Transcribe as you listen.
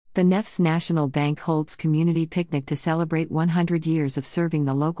The Neffs National Bank holds community picnic to celebrate 100 years of serving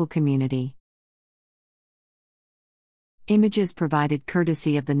the local community. Images provided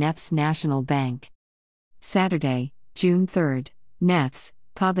courtesy of the Neffs National Bank. Saturday, June 3, Neffs,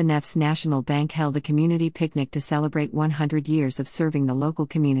 PA. The Neffs National Bank held a community picnic to celebrate 100 years of serving the local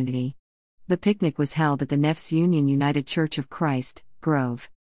community. The picnic was held at the Neffs Union United Church of Christ, Grove.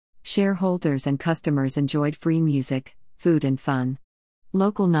 Shareholders and customers enjoyed free music, food and fun.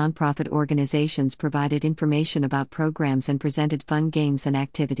 Local nonprofit organizations provided information about programs and presented fun games and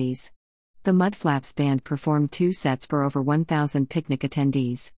activities. The Mudflaps Band performed 2 sets for over 1,000 picnic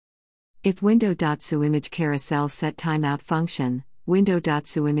attendees. If window.su image carousel set timeout function,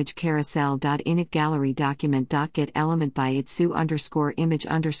 window.su image carousel.init gallery document.get element by itsu _image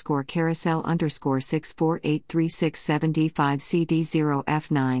 _carousel _6483675 cd0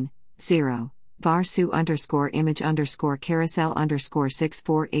 f9 0 var su _image carousel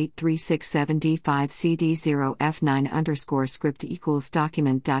 _6483675 cd0 f9 script equals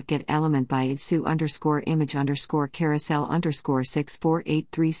document.get element by itsu _image carousel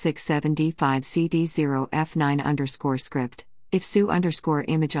 _6483675 cd0 f9 script. If su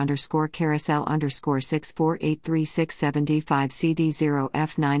 _image carousel _6483675 cd0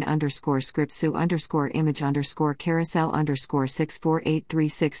 f9 script su _image carousel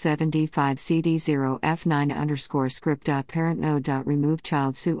 _6483675 cd0 f9 script parent node remove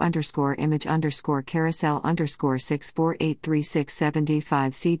child su _image carousel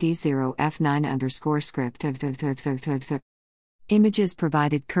 _6483675 cd0 f9 script. Images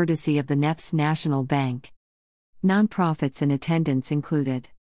provided courtesy of the Neffs National Bank. Nonprofits in attendance included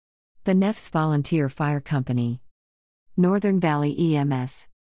the Neffs Volunteer Fire Company, Northern Valley EMS,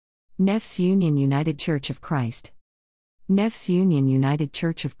 Neffs Union United Church of Christ, Neffs Union United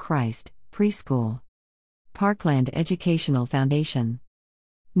Church of Christ, Preschool, Parkland Educational Foundation,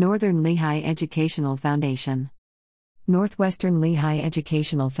 Northern Lehigh Educational Foundation, Northwestern Lehigh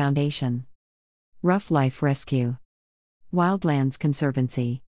Educational Foundation, Rough Life Rescue, Wildlands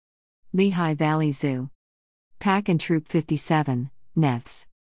Conservancy, Lehigh Valley Zoo, Pack and Troop 57, Neffs,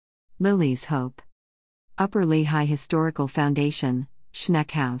 Lily's Hope, Upper Lehigh Historical Foundation, Schneck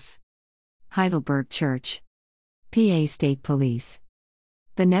House, Heidelberg Church, PA State Police.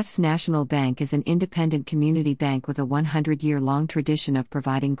 The Neffs National Bank is an independent community bank with a 100-year-long tradition of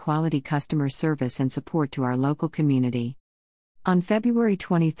providing quality customer service and support to our local community. On February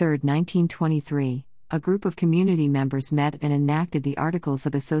 23, 1923, a group of community members met and enacted the Articles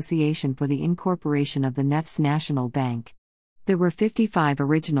of Association for the incorporation of the Neffs National Bank. There were 55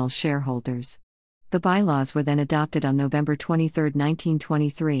 original shareholders. The bylaws were then adopted on November 23,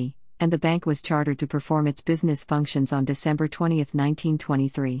 1923, and the bank was chartered to perform its business functions on December 20,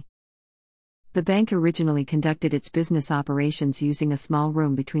 1923. The bank originally conducted its business operations using a small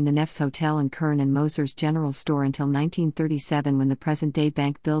room between the Neffs Hotel and Kern and Moser's General Store until 1937 when the present-day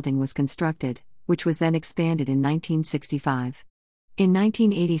bank building was constructed, which was then expanded in 1965. In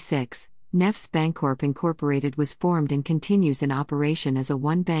 1986, Neffs Bancorp Incorporated was formed and continues in operation as a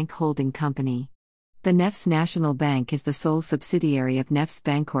one-bank holding company. The Neffs National Bank is the sole subsidiary of Neffs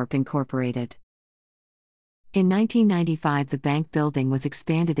Bancorp Incorporated. In 1995, the bank building was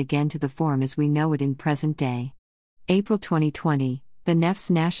expanded again to the form as we know it in present day. April 2020, the Neffs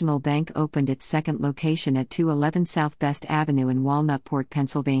National Bank opened its second location at 211 South Best Avenue in Walnutport,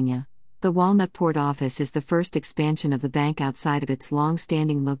 Pennsylvania. The Walnutport office is the first expansion of the bank outside of its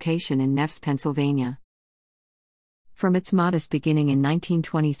long-standing location in Neffs, Pennsylvania. From its modest beginning in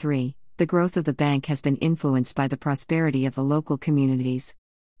 1923, the growth of the bank has been influenced by the prosperity of the local communities.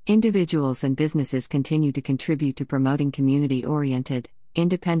 Individuals and businesses continue to contribute to promoting community-oriented,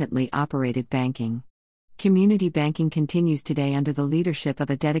 independently operated banking. Community banking continues today under the leadership of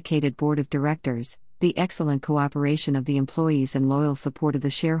a dedicated board of directors, the excellent cooperation of the employees and loyal support of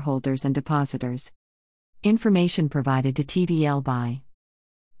the shareholders and depositors. Information provided to TBL by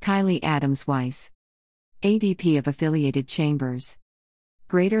Kylie Adams Weiss, AVP of Affiliated Chambers,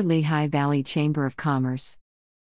 Greater Lehigh Valley Chamber of Commerce.